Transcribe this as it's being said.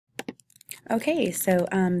Okay, so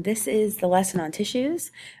this is the lesson on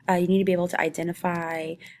tissues. You need to be able to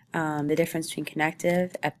identify the difference between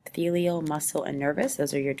connective, epithelial, muscle, and nervous.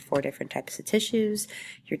 Those are your 4 different types of tissues.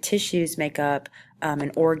 Your tissues make up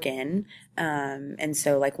an organ, and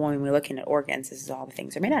so like when we're looking at organs, this is all the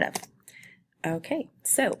things they're made out of. Okay,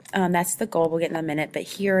 so that's the goal. We'll get in a minute, but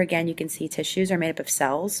here again you can see tissues are made up of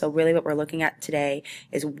cells. So really what we're looking at today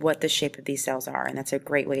is what the shape of these cells are, and that's a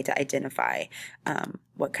great way to identify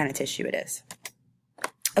what kind of tissue it is.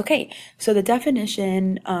 Okay, so the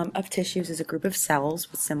definition of tissues is a group of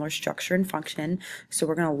cells with similar structure and function. So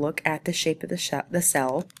we're going to look at the shape of the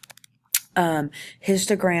cell.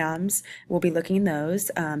 Histograms, we'll be looking at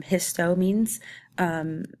those. Histo means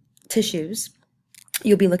tissues.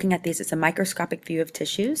 You'll be looking at these. It's a microscopic view of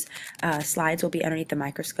tissues. Slides will be underneath the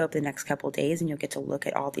microscope the next couple of days, and you'll get to look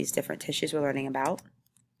at all these different tissues we're learning about.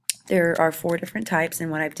 There are 4 different types,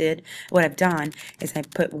 and what I've done is I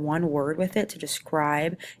put one word with it to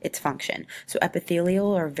describe its function. So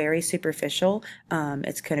epithelial are very superficial.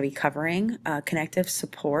 It's going to be covering. Connective,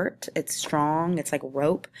 support. It's strong. It's like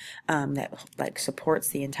rope that like supports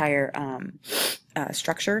the entire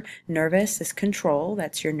structure. Nervous is control.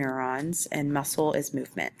 That's your neurons, and muscle is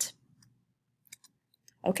movement.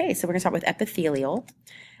 Okay, so we're going to start with epithelial.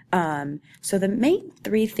 So the main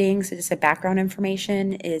 3 things, just a background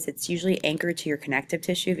information, is it's usually anchored to your connective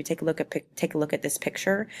tissue. If you take a look at this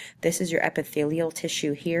picture, this is your epithelial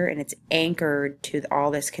tissue here, and it's anchored to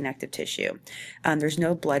all this connective tissue. There's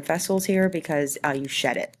no blood vessels here because you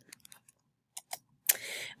shed it.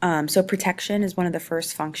 So protection is one of the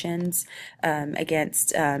first functions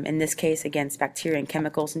against, in this case, against bacteria and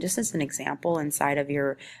chemicals. And just as an example, inside of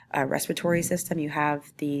your respiratory system, you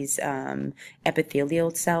have these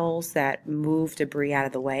epithelial cells that move debris out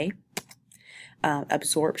of the way.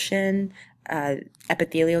 Absorption.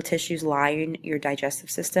 Epithelial tissues lie in your digestive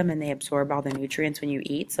system, and they absorb all the nutrients when you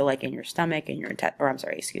eat. So like in your stomach and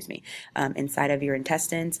inside of your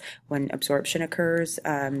intestines, when absorption occurs,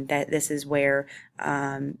 that this is where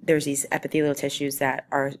there's these epithelial tissues that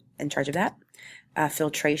are in charge of that.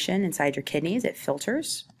 Filtration inside your kidneys, it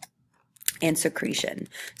filters. And secretion.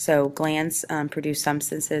 So glands produce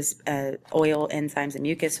substances, oil, enzymes, and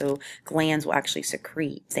mucus. So glands will actually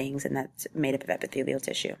secrete things, and that's made up of epithelial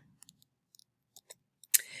tissue.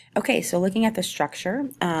 Okay, so looking at the structure,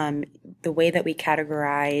 the way that we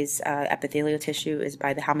categorize epithelial tissue is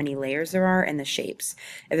by how many layers there are and the shapes.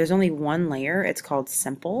 If there's only one layer, it's called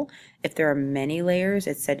simple. If there are many layers,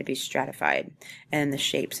 it's said to be stratified, and the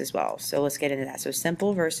shapes as well. So let's get into that. So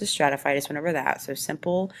simple versus stratified, I just went over that. So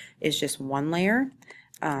simple is just one layer,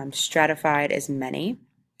 stratified is many.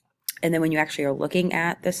 And then when you actually are looking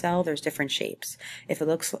at the cell, there's different shapes. If it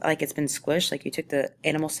looks like it's been squished, like you took the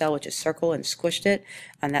animal cell, which is circle, and squished it,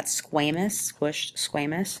 and that's squamous, squished,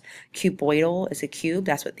 squamous. Cuboidal is a cube.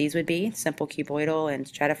 That's what these would be. Simple cuboidal and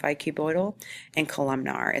stratified cuboidal. And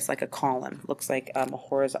columnar is like a column. Looks like a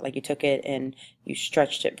horizontal, like you took it and you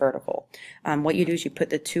stretched it vertical. What you do is you put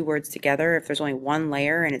the 2 words together. If there's only one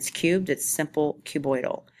layer and it's cubed, it's simple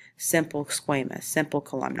cuboidal, simple squamous, simple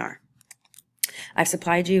columnar. I've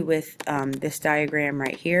supplied you with this diagram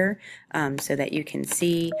right here so that you can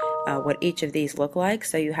see what each of these look like.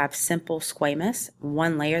 So you have simple squamous,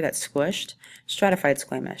 one layer that's squished, stratified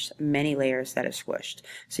squamous, many layers that are squished.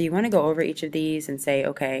 So you want to go over each of these and say,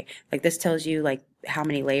 okay, like this tells you like how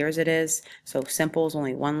many layers it is. So simple is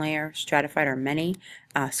only one layer, stratified are many.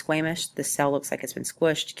 Squamous, the cell looks like it's been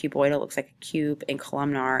squished. Cuboidal looks like a cube, and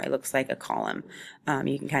columnar, it looks like a column.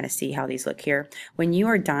 You can kind of see how these look here. When you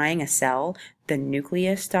are dyeing a cell, the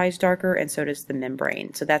nucleus dyes darker, and so does the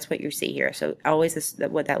membrane. So that's what you see here. So always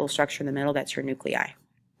what that little structure in the middle, that's your nuclei.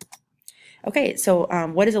 Okay, so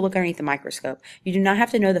what does it look underneath the microscope? You do not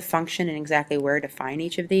have to know the function and exactly where to find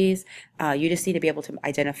each of these. You just need to be able to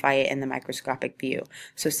identify it in the microscopic view.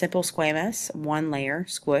 So simple squamous, one layer,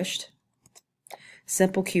 squished.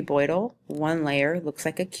 Simple cuboidal, one layer, looks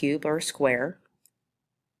like a cube or a square.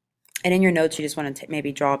 And in your notes, you just want to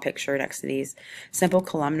maybe draw a picture next to these. Simple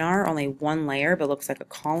columnar, only one layer, but looks like a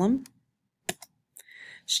column.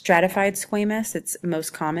 Stratified squamous, it's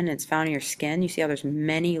most common, it's found in your skin. You see how there's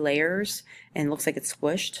many layers and looks like it's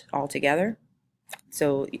squished all together.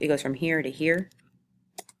 So it goes from here to here.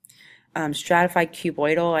 Stratified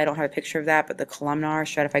cuboidal, I don't have a picture of that, but the columnar,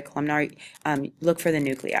 stratified columnar, look for the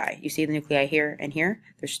nuclei. You see the nuclei here and here?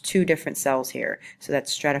 There's 2 different cells here, so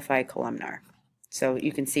that's stratified columnar. So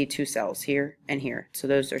you can see 2 cells here and here. So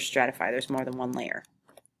those are stratified. There's more than one layer.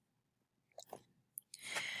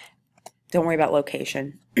 Don't worry about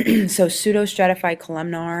location. So pseudostratified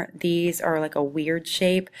columnar, these are like a weird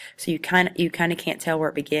shape, so you kind of can't tell where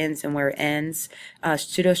it begins and where it ends.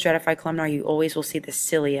 Pseudostratified columnar, you always will see the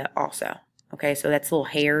cilia also. Okay, so that's little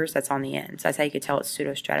hairs that's on the ends. That's how you could tell it's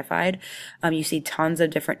pseudostratified. You see tons of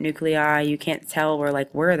different nuclei. You can't tell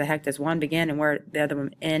where the heck does one begin and where the other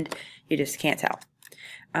one end. You just can't tell.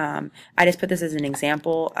 I just put this as an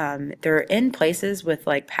example. They're in places with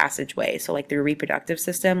like passageways. So like the reproductive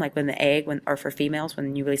system, like when the egg, or for females,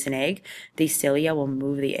 when you release an egg, these cilia will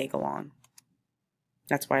move the egg along.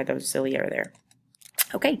 That's why those cilia are there.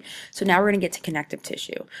 Okay, so now we're going to get to connective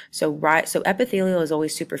tissue. So epithelial is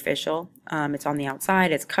always superficial. It's on the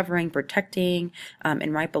outside, it's covering, protecting,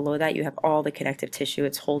 and right below that you have all the connective tissue.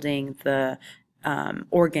 It's holding the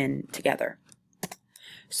organ together.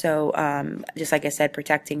 So just like I said,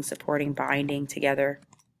 protecting, supporting, binding together.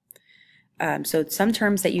 So some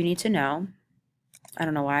terms that you need to know. I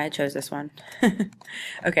don't know why I chose this one.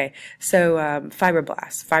 Okay, so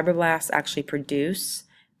fibroblasts. Fibroblasts actually produce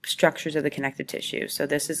structures of the connective tissue. So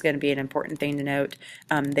this is going to be an important thing to note.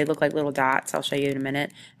 They look like little dots. I'll show you in a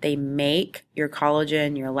minute. They make your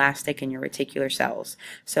collagen, your elastic, and your reticular cells.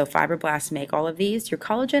 So fibroblasts make all of these. Your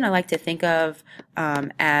collagen I like to think of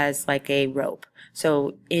as like a rope.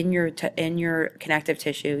 So in your connective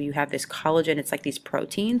tissue, you have this collagen. It's like these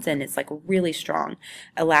proteins, and it's like really strong.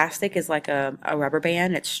 Elastic is like a rubber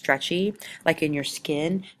band. It's stretchy, like in your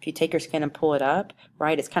skin. If you take your skin and pull it up,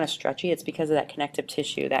 right, it's kind of stretchy. It's because of that connective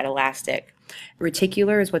tissue, that elastic.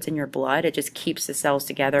 Reticular is what's in your blood. It just keeps the cells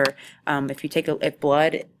together. If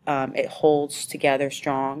blood, it holds together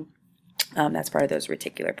strong. That's part of those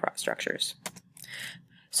reticular structures.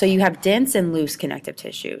 So you have dense and loose connective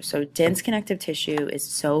tissue. So dense connective tissue is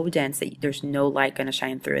so dense that there's no light going to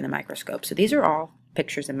shine through in the microscope. So these are all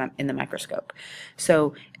pictures in the microscope.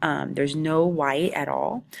 So there's no white at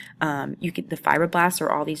all. The fibroblasts are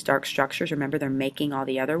all these dark structures. Remember, they're making all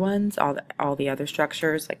the other ones, all the other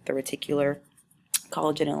structures like the reticular,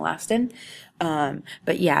 collagen, and elastin.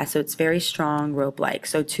 But yeah, so it's very strong, rope-like.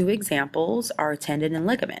 So two examples are tendon and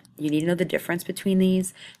ligament. You need to know the difference between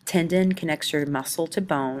these. Tendon connects your muscle to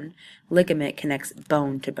bone. Ligament connects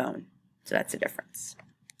bone to bone. So that's the difference.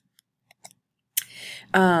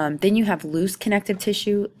 Then you have loose connective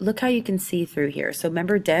tissue. Look how you can see through here. So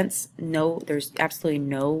remember, dense, there's absolutely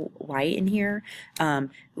no white in here.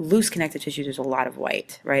 Loose connective tissue, there's a lot of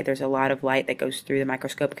white, right? There's a lot of light that goes through the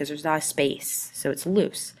microscope because there's not a space, so it's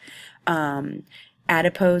loose.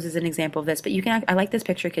 Adipose is an example of this, but I like this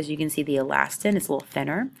picture because you can see the elastin, it's a little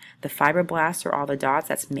thinner. The fibroblasts are all the dots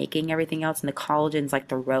that's making everything else, and the collagen's like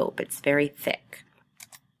the rope. It's very thick.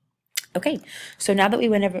 Okay, so now that we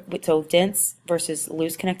went over, so dense versus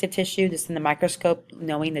loose connective tissue, just in the microscope,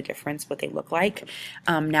 knowing the difference, what they look like.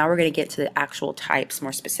 Now we're going to get to the actual types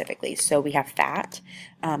more specifically. So we have fat.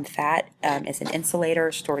 Fat is an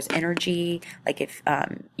insulator, stores energy. Like if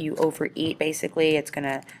you overeat, basically, it's going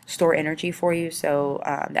to store energy for you. So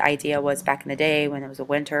the idea was back in the day when it was a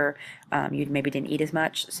winter, you maybe didn't eat as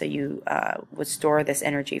much, so you would store this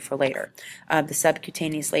energy for later. The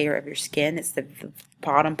subcutaneous layer of your skin, it's the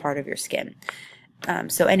bottom part of your skin.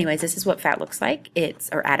 So anyways, this is what fat looks like.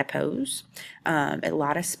 Or adipose. A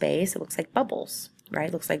lot of space. It looks like bubbles, right?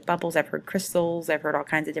 It looks like bubbles. I've heard crystals. I've heard all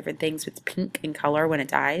kinds of different things. It's pink in color when it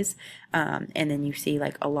dies. And then you see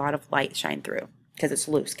like a lot of light shine through because it's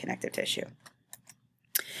loose connective tissue.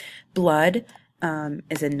 Blood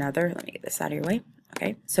is another, let me get this out of your way.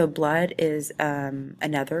 Okay, so blood is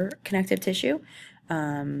another connective tissue.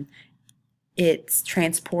 It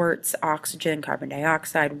transports oxygen, carbon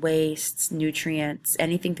dioxide, wastes, nutrients,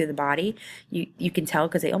 anything through the body. You can tell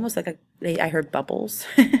because they almost I heard bubbles.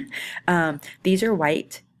 These are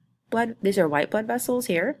white blood vessels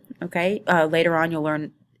here. Okay, later on you'll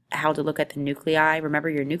learn how to look at the nuclei. Remember,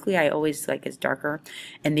 your nuclei always is darker,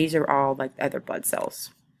 and these are all like other blood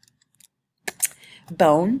cells.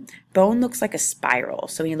 Bone looks like a spiral.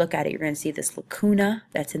 So when you look at it, you're going to see this lacuna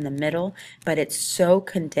that's in the middle, but it's so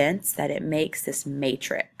condensed that it makes this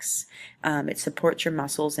matrix. It supports your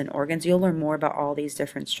muscles and organs. You'll learn more about all these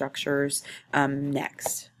different structures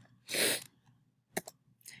next.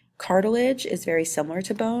 Cartilage is very similar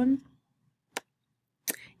to bone,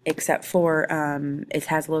 except for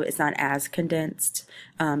it's not as condensed,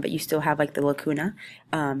 but you still have like the lacuna.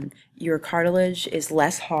 Your cartilage is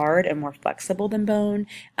less hard and more flexible than bone.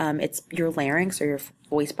 It's your larynx, or your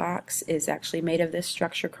voice box, is actually made of this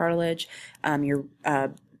structure, cartilage.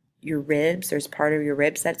 Your ribs, there's part of your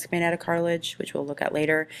ribs that's made out of cartilage, which we'll look at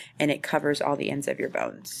later, and it covers all the ends of your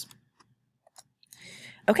bones.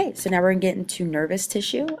 Okay, so now we're going to get into nervous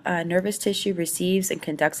tissue. Nervous tissue receives and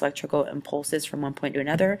conducts electrical impulses from one point to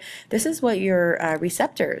another. This is what your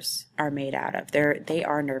receptors are made out of. They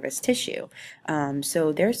are nervous tissue.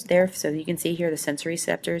 So so you can see here the sensory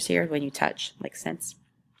receptors here when you touch, like sense.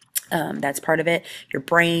 That's part of it. Your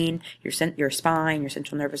brain, your spine, your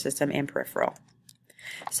central nervous system, and peripheral.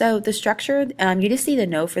 So the structure, you just need to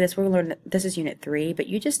know for this, we're going to learn, this is Unit 3, but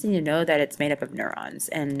you just need to know that it's made up of neurons.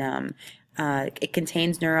 And it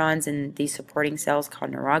contains neurons and these supporting cells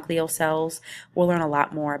called neuroglial cells. We'll learn a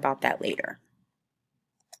lot more about that later.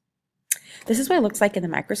 This is what it looks like in the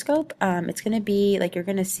microscope. It's going to be like you're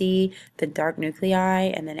going to see the dark nuclei,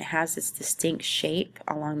 and then it has this distinct shape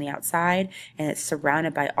along the outside, and it's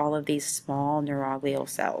surrounded by all of these small neuroglial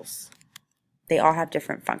cells. They all have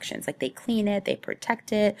different functions, like they clean it, they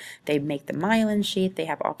protect it, they make the myelin sheath, they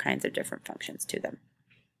have all kinds of different functions to them.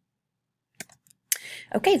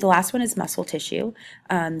 Okay, the last one is muscle tissue.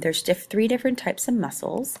 There's 3 different types of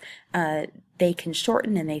muscles. They can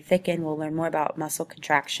shorten and they thicken. We'll learn more about muscle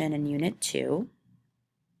contraction in Unit 2.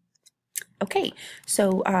 Okay,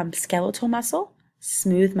 so skeletal muscle,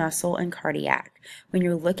 smooth muscle, and cardiac. When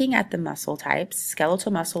you're looking at the muscle types,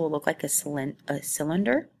 skeletal muscle will look like a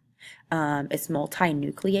cylinder. It's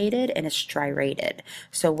multinucleated and it's striated.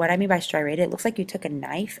 So what I mean by striated, it looks like you took a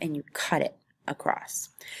knife and you cut it across.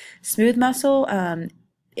 Smooth muscle,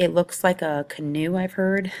 it looks like a canoe, I've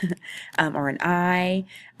heard, or an eye,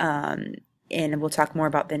 and we'll talk more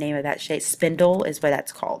about the name of that shape. Spindle is what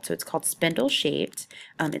that's called. So it's called spindle shaped.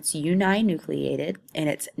 It's uninucleated and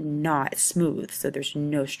it's not smooth, so there's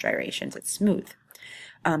no striations. It's smooth.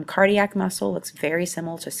 Cardiac muscle looks very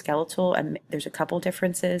similar to skeletal, and there's a couple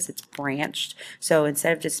differences. It's branched, so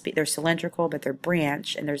instead of just they're cylindrical, but they're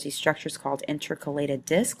branched, and there's these structures called intercalated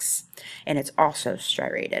discs, and it's also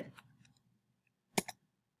striated.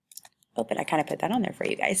 Oh, but I kind of put that on there for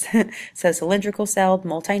you guys. So cylindrical celled,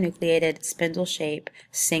 multinucleated, spindle shape,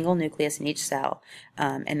 single nucleus in each cell,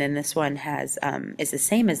 and then this one has is the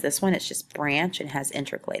same as this one. It's just branched and has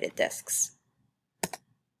intercalated discs.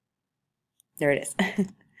 There it is.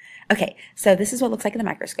 Okay, so this is what it looks like in the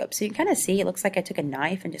microscope. So you can kind of see it looks like I took a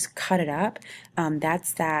knife and just cut it up.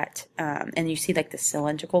 That's that, and you see like the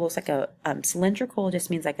cylindrical looks like a cylindrical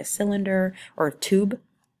just means like a cylinder or a tube.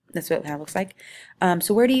 That's what it kind of looks like.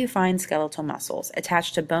 So where do you find skeletal muscles?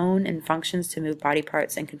 Attached to bone and functions to move body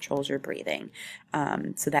parts and controls your breathing.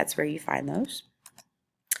 So that's where you find those.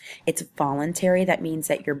 It's voluntary. That means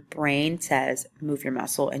that your brain says move your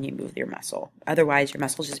muscle and you move your muscle. Otherwise, your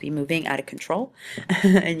muscles just be moving out of control,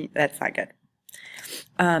 and that's not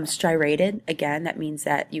good. Striated, again, that means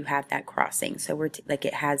that you have that crossing. So we're like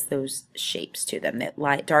it has those shapes to them, that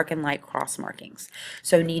light, dark and light cross markings.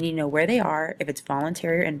 So you need to know where they are. If it's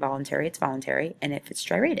voluntary or involuntary, it's voluntary, and if it's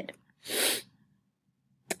striated.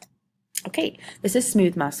 Okay, this is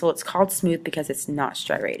smooth muscle. It's called smooth because it's not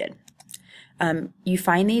striated. You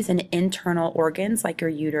find these in internal organs like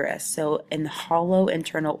your uterus, so in hollow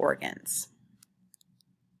internal organs.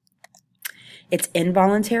 It's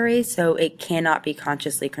involuntary, so it cannot be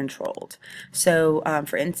consciously controlled. So,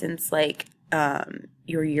 for instance, like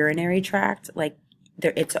your urinary tract, like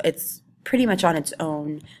it's pretty much on its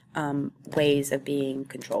own ways of being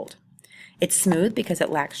controlled. It's smooth because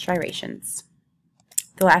it lacks striations.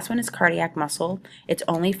 The last one is cardiac muscle. It's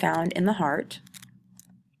only found in the heart.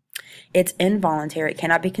 It's involuntary. It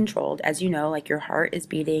cannot be controlled. As you know, like your heart is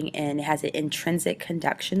beating and it has an intrinsic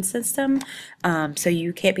conduction system. So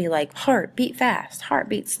you can't be like, heart, beat fast, heart,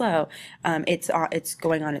 beat slow. It's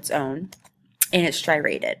going on its own, and it's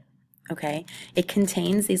striated. Okay, it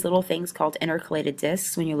contains these little things called intercalated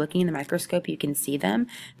discs. When you're looking in the microscope, you can see them.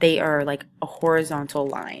 They are like a horizontal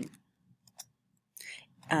line.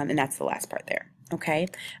 And that's the last part there. Okay,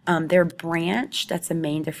 they're branched. That's the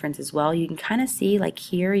main difference as well. You can kind of see, like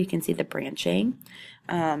here, you can see the branching,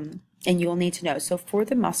 and you'll need to know. So for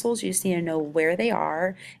the muscles, you just need to know where they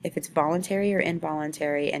are, if it's voluntary or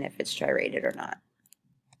involuntary, and if it's striated or not.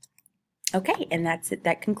 Okay, and that's it.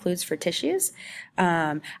 That concludes for tissues.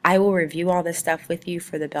 I will review all this stuff with you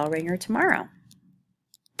for the bell ringer tomorrow.